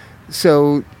 So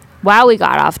Wow, we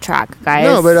got off track, guys.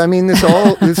 no, but I mean this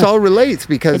all relates,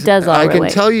 because It does all I can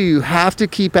relate. tell you have to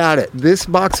keep at it. This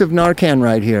box of Narcan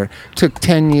right here took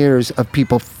 10 years of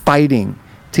people fighting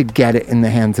to get it in the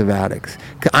hands of addicts.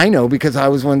 I know, because I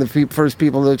was one of the first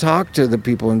people to talk to the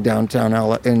people in downtown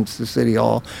in the City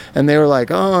Hall, and they were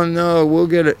like, "Oh no, we'll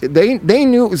get it." They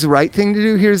knew it was the right thing to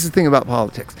do. Here's the thing about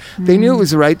politics: they knew it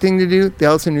was the right thing to do. They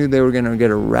also knew they were going to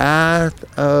get a wrath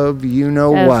of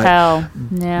what Hell.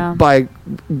 Yeah. by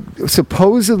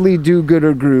supposedly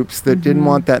do-gooder groups that didn't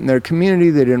want that in their community.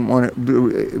 They didn't want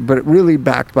it, but really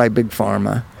backed by big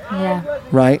pharma, Yeah.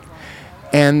 right?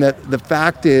 And the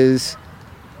fact is,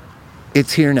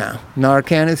 it's here now.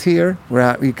 Narcan is here.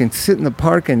 You can sit in the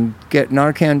park and get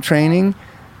Narcan training.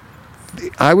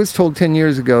 I was told 10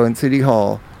 years ago in City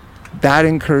Hall that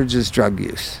encourages drug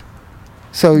use.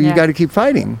 So you Yeah. got to keep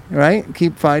fighting, right?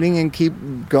 Keep fighting and keep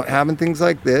having things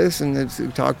like this, and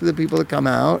talk to the people that come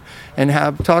out and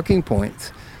have talking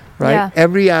points, right? Yeah.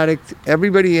 Every addict,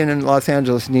 everybody in Los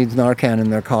Angeles needs Narcan in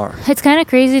their car. It's kind of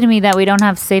crazy to me that we don't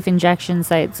have safe injection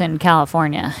sites in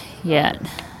California yet.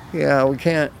 Yeah, we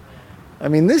can't. I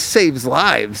mean, this saves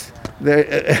lives.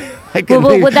 Like,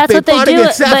 Well, that's what they fought do.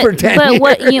 against that for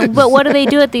 10 years. But what do they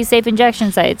do at these safe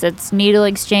injection sites? It's needle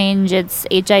exchange, it's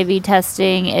HIV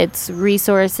testing, it's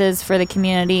resources for the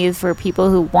communities for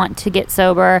people who want to get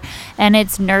sober, and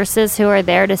it's nurses who are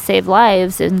there to save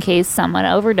lives in case someone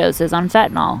overdoses on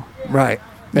fentanyl. Right.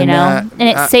 You know, and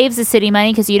it saves the city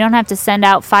money because you don't have to send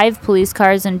out 5 police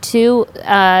cars and 2,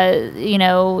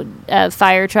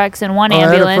 fire trucks and 1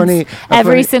 ambulance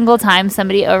every single time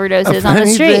somebody overdoses on the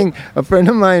street. A friend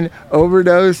of mine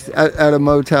overdosed at a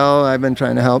motel. I've been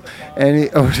trying to help, and he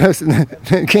overdosed, and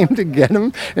they came to get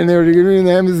him, and they were giving him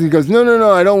the ambulance. He goes,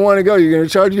 "No, I don't want to go. You're going to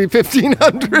charge me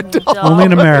 $1,500." Only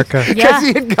in America. Because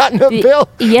he had gotten a bill.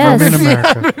 Yes. Only in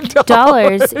America.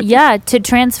 Dollars. Yeah, to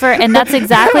transfer, and that's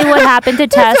exactly what happened to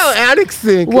Tess. That's how addicts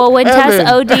think. Well, when Tess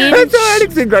OD'd, that's how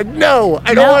addicts think. Like, no,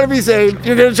 I don't want to be saved.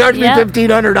 You're going to charge me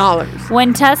 $1,500.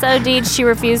 When Tess OD'd, she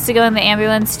refused to go in the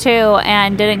ambulance too,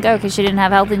 and didn't go because she didn't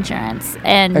have health insurance,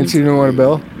 and she didn't want a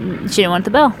bill. She didn't want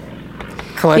the bill.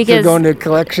 Going to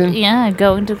collection. Yeah,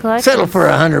 going to collection. Settle for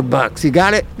 $100. You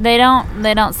got it. They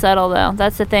don't settle though.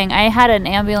 That's the thing. I had an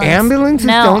ambulance. Ambulances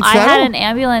don't settle? I had an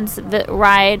ambulance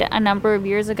ride a number of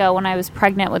years ago when I was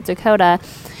pregnant with Dakota.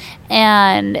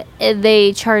 And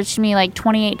they charged me like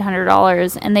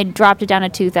 $2,800, and they dropped it down to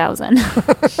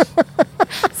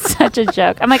 $2,000. Such a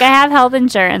joke. I'm like, I have health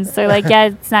insurance. They're like, yeah,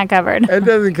 it's not covered. It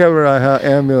doesn't cover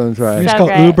ambulance rides. It's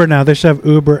called Uber now. They should have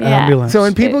Uber ambulance. So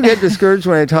when people get discouraged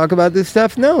when I talk about this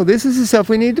stuff, no, this is the stuff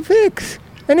we need to fix.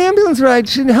 An ambulance ride,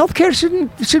 healthcare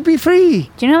should be free.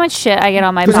 Do you know how much shit I get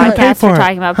on my podcast for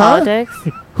talking about politics?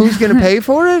 Who's going to pay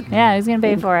for it? Yeah, who's going to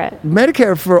pay for it?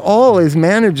 Medicare for all is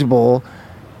manageable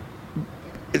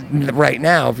right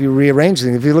now. If you rearrange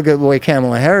things, if you look at the way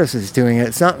Kamala Harris is doing it,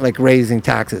 it's not like raising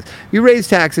taxes. You raise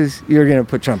taxes, you're going to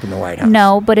put Trump in the White House.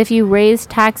 No, but if you raise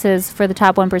taxes for the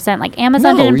top 1%, like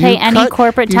Amazon didn't pay any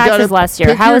corporate taxes last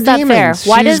year. How is that fair?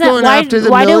 Why do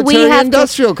we have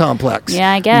industrial complex?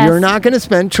 Yeah, I guess. You're not going to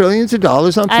spend trillions of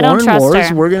dollars on foreign wars.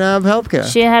 Her. We're going to have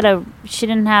healthcare. She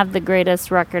didn't have the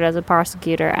greatest record as a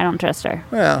prosecutor. I don't trust her.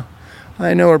 Well,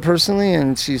 I know her personally,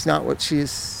 and she's not what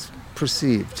she's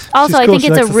perceived. Also, I think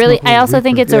it's a really. I also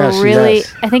think it's a really.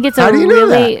 I think it's a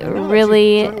really.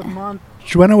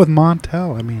 She went out with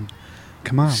Montel. I mean,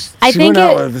 come on. She went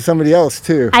out with somebody else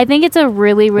too. I think it's a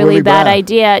really bad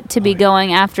idea to be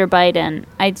going after Biden.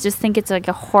 I just think it's like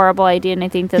a horrible idea, and I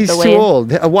think that he's too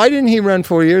old. Why didn't he run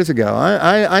 4 years ago?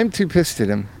 I'm too pissed at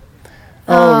him.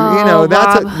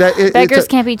 Beggars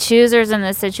can't be choosers in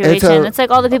this situation. It's like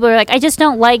all the people are like, I just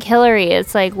don't like Hillary.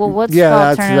 It's like, well, what's the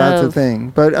alternative? That's the thing.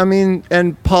 But I mean,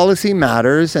 and policy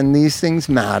matters, and these things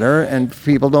matter, and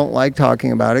people don't like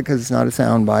talking about it because it's not a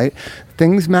soundbite.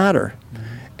 Things matter,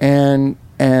 and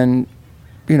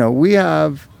we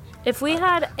have. If we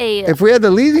had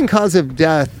the leading cause of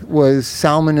death was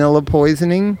salmonella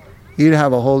poisoning, you'd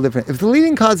have a whole different. If the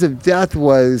leading cause of death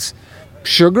was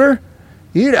sugar,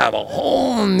 you'd have a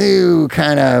whole new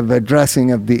kind of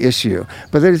addressing of the issue.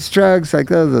 But there's drugs, like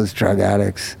those drug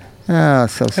addicts. Oh,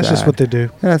 so sad. That's just what they do.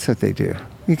 That's what they do.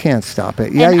 You can't stop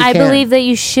it. Yeah, and I believe that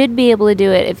you should be able to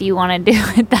do it if you want to do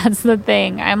it. That's the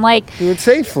thing. I'm like... Do it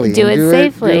safely. Do it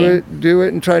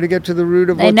and try to get to the root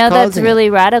of what's causing it. I know that's really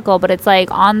radical, but it's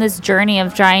like on this journey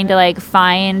of trying to like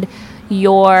find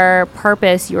your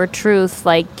purpose, your truth,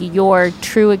 like your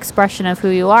true expression of who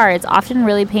you are, it's often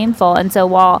really painful. And so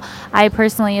while I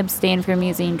personally abstain from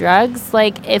using drugs,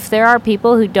 like if there are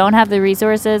people who don't have the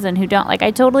resources and who don't, like,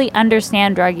 I totally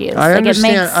understand drug use. I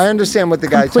understand what the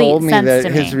guy told me, that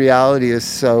his reality is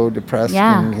so depressing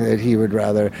that he would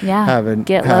rather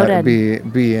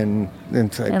be in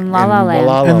La La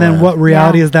Land. And then what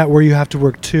reality is that, where you have to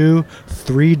work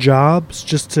 2-3 jobs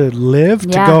just to live, to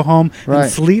go home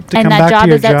and sleep, to come back to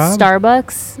your job? And that job is at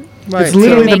Starbucks. Right. It's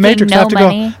literally the Matrix.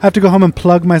 I have to go home and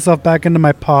plug myself back into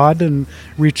my pod and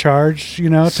recharge,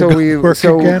 to work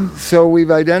again. So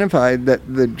we've identified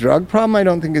that the drug problem, I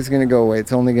don't think, is going to go away.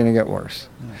 It's only going to get worse.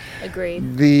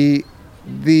 Agreed. The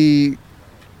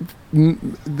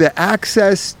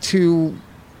access to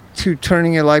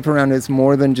turning your life around is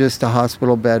more than just a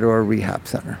hospital bed or a rehab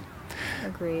center.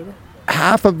 Agreed.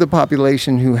 Half of the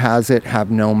population who has it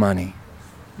have no money.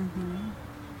 Mm-hmm.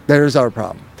 There's our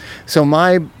problem. So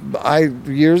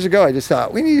years ago, I just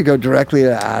thought we need to go directly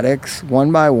to addicts,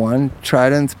 one by one, try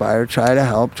to inspire, try to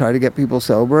help, try to get people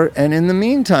sober, and in the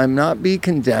meantime, not be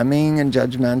condemning and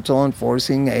judgmental and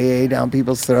forcing AA down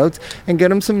people's throats, and get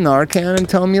them some Narcan and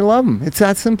tell them you love them. It's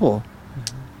that simple.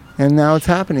 And now it's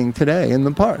happening today in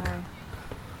the park.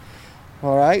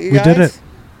 All right, you We guys? did it.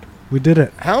 We did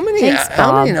it. How many Thanks,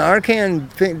 how many Bob.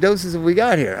 Narcan doses have we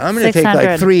got here? I'm going to take 600.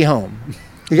 like 3 home.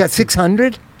 You got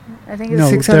 600? I think No,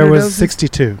 600 there was doses?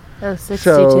 62. Oh, 62.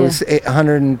 So it's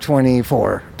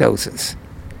 124 doses.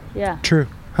 Yeah. True.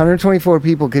 124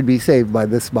 people could be saved by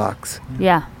this box.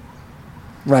 Yeah.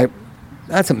 Right.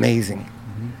 That's amazing.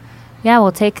 Yeah,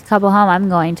 we'll take a couple home. I'm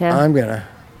going to. I'm going to.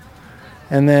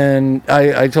 And then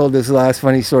I told this last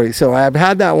funny story. So I've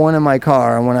had that one in my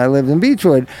car. And when I lived in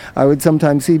Beechwood, I would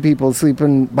sometimes see people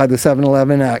sleeping by the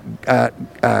 7-Eleven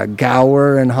at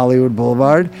Gower and Hollywood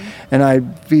Boulevard. And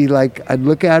I'd be like, I'd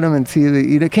look at them and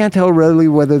see I can't tell really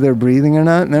whether they're breathing or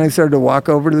not. And then I started to walk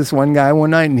over to this one guy one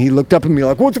night, and he looked up at me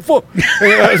like, what the fuck?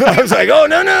 And I was like, oh,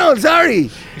 no,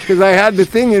 sorry. Because I had the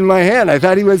thing in my hand. I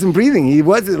thought he wasn't breathing. It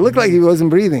looked like he wasn't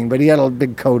breathing, but he had a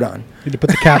big coat on. Need to put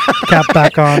the cap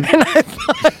back on.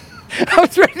 I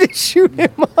was ready to shoot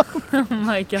him up. Oh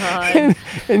my god.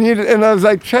 And I was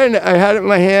like I had it in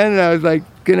my hand, and I was like,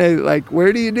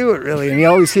 where do you do it really? And you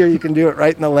always hear you can do it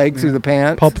right in the leg through the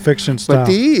pants. Pulp Fiction But style.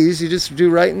 these, you just do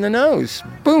right in the nose.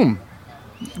 Boom.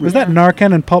 Was that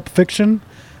Narcan in Pulp Fiction?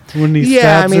 When he Yeah, I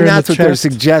stabs mean, her in that's the what they're chest?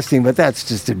 suggesting, but that's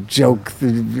just a joke.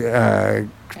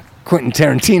 Quentin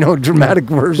Tarantino dramatic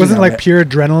version Wasn't it of like pure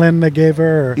adrenaline they gave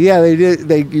her? Or Yeah, they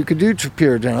did. You could do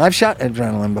pure adrenaline. I've shot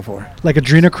adrenaline before. like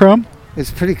adrenochrome? It's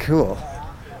pretty cool.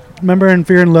 Remember in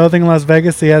Fear and Loathing in Las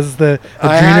Vegas, he has the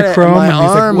I had it in adrenochrome, my and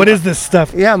he's arm. like, "What is this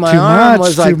stuff? Yeah, my Too arm much,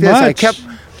 was like too this. much."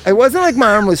 It wasn't like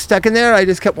my arm was stuck in there. I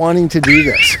just kept wanting to do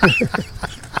this.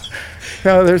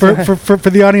 No, there's For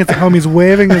the audience at home, he's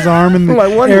waving his arm in the my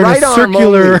one air in right a arm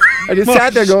circular. only. I just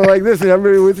sat there going like this, and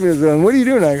everybody with me was going, "What are you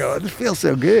doing?" I go, "This feels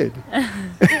so good."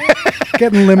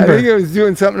 Getting I think limber. it was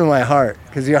doing something to my heart,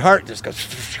 because your heart just goes.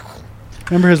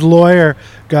 Remember his lawyer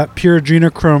got pure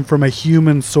adrenochrome from a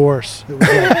human source. It was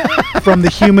like from the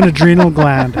human adrenal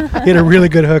gland. He had a really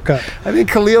good hookup. I think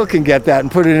Khalil can get that and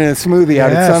put it in a smoothie out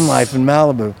at Yes. Sun Life in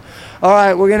Malibu. All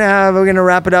right, we're gonna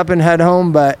wrap it up and head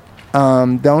home, but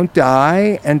don't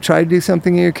die and try to do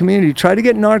something in your community. Try to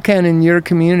get Narcan in your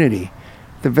community,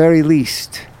 at the very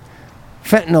least.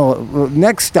 Fentanyl.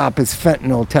 Next stop is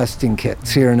fentanyl testing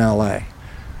kits here in LA.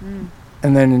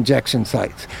 And then injection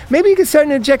sites. Maybe you could start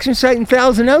an injection site in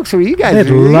Thousand Oaks, where you guys They'd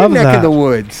are in your love neck of that. the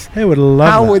woods. They would love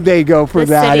How that. would they go for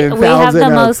The that city, in we have the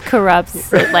Thousand Oaks? most corrupt,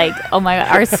 like, oh my god,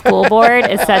 our school board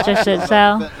is such a shit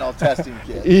show. Fentanyl testing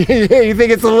kit. You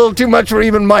think it's a little too much for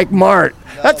even Mike Mart?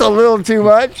 That's a little too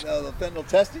much. No, the fentanyl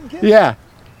testing kit? Yeah.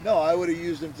 No, I would have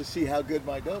used them to see how good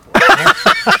my dope was.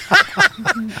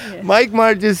 Mike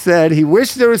Mart just said he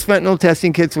wished there was fentanyl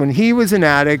testing kits when he was an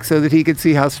addict so that he could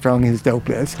see how strong his dope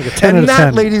is. Like a 10 out And of that,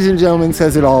 10. ladies and gentlemen,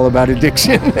 says it all about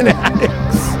addiction and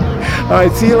addicts. All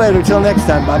right, see you later. Till next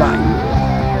time. Bye-bye.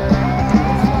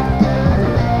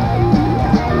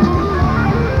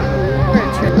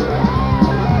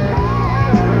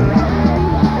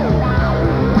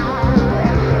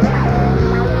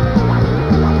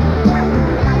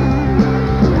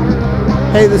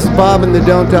 Hey, this is Bob and the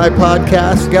Don't Die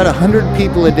podcast. Got 100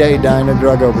 people a day dying of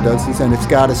drug overdoses, and it's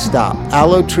got to stop.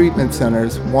 Allo Treatment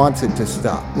Centers wants it to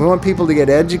stop. We want people to get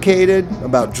educated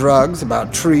about drugs,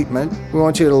 about treatment. We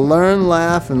want you to learn,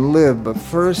 laugh, and live, but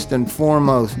first and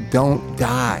foremost, don't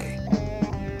die.